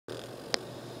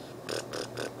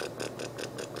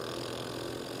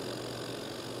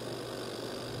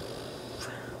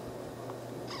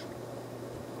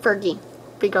Fergie.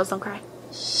 Big girls don't cry.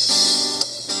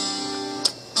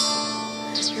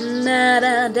 Na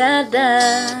da da da.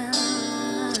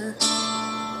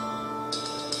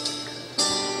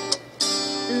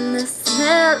 The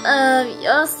smell of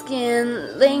your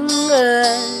skin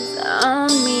lingers on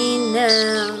me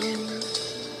now.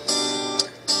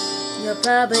 You're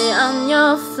probably on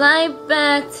your flight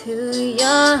back to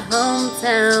your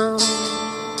hometown.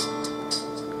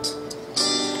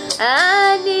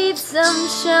 I need some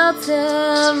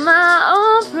shelter, my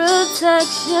own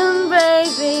protection,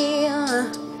 baby.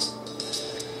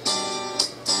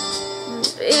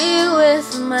 Be with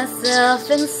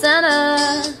myself in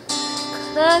center,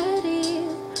 clarity,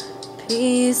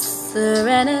 peace,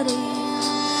 serenity.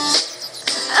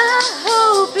 I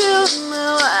hope you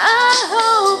know, I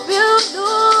hope you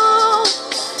know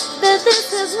that this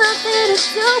has nothing to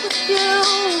do with you.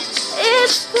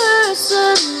 It's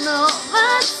personal,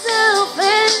 myself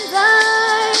and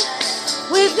I.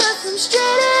 We've got some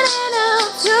straightening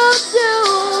out to do,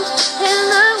 and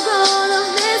I'm gonna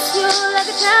miss you like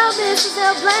a child misses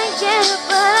a blanket,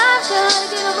 but I've gotta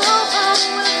get a move on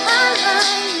with my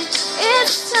life.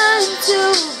 It's time to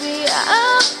be a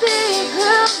big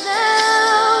girl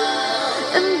now,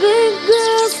 and big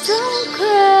girls don't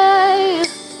cry.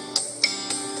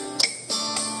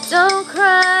 Don't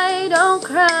cry, don't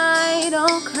cry,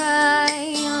 don't cry.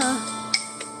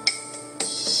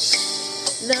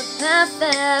 The path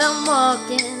that I'm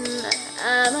walking,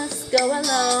 I must go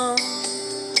alone.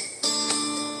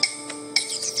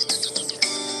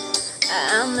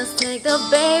 I must take the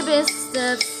baby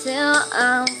steps till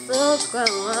I'm full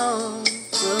grown,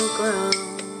 full grown.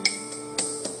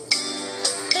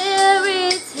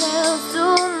 Fairy tales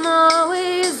don't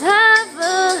always have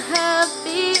a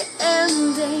happy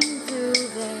ending, do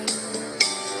they?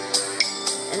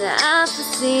 And I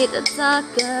foresee the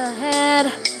dark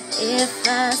ahead if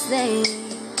I stay.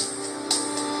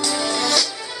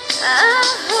 I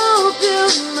hope you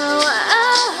know,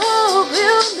 I hope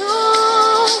you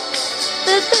know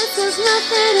that this has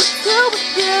nothing to do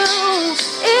with you.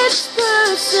 It's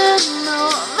personal,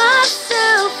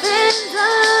 myself and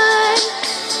I.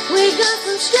 We got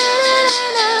some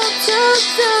straightening out to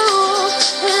do,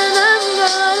 and I'm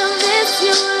gonna miss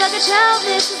you like a child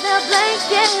misses that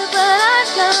blanket, but I've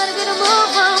gotta get a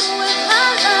move on with my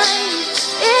life.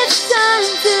 It's time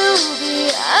to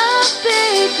be a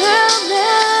big girl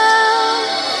now,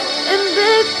 and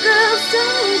big girls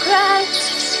don't cry.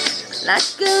 Like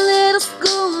a little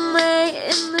schoolmate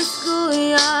in the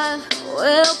schoolyard,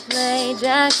 we'll play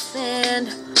Jackson,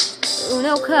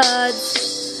 Uno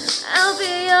cards. I'll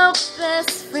be your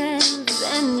best friend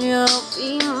and you'll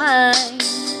be mine.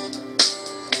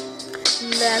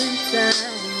 Valentine.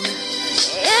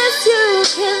 Yes, you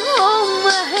can hold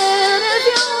my hand if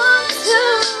you want to,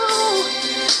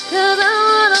 'cause I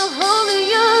wanna hold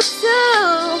you too.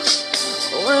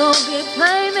 We'll be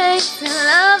playmates and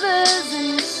lovers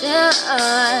and share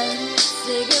our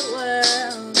secret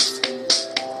worlds.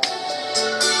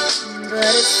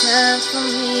 But it's time for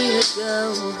me to go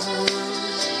home.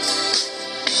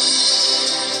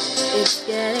 It's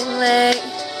getting late,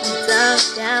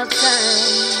 dark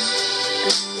outside.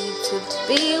 I need to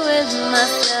be with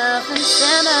myself in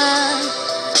center,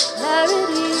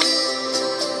 clarity,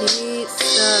 peace,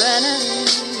 serenity,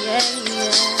 yeah,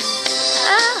 yeah.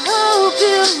 I hope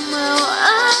you know,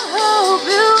 I hope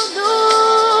you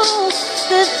know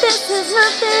that this has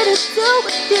nothing to do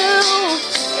with you.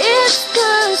 It's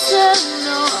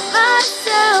personal,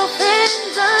 myself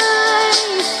and I.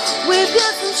 We've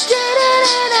got some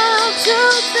straightening out to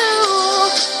do,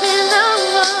 and I'm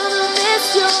gonna miss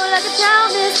you like a child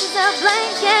misses a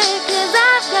blanket, 'cause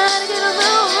I've gotta get a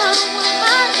move on with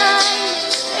my life.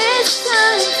 It's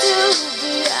time to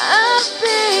be a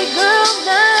big girl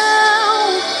now,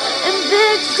 and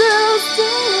big girls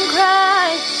don't cry.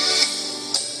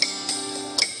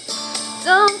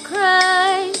 Don't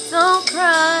cry, don't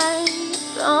cry,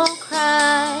 don't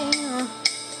cry.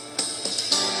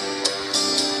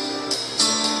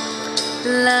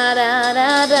 La da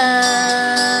da da.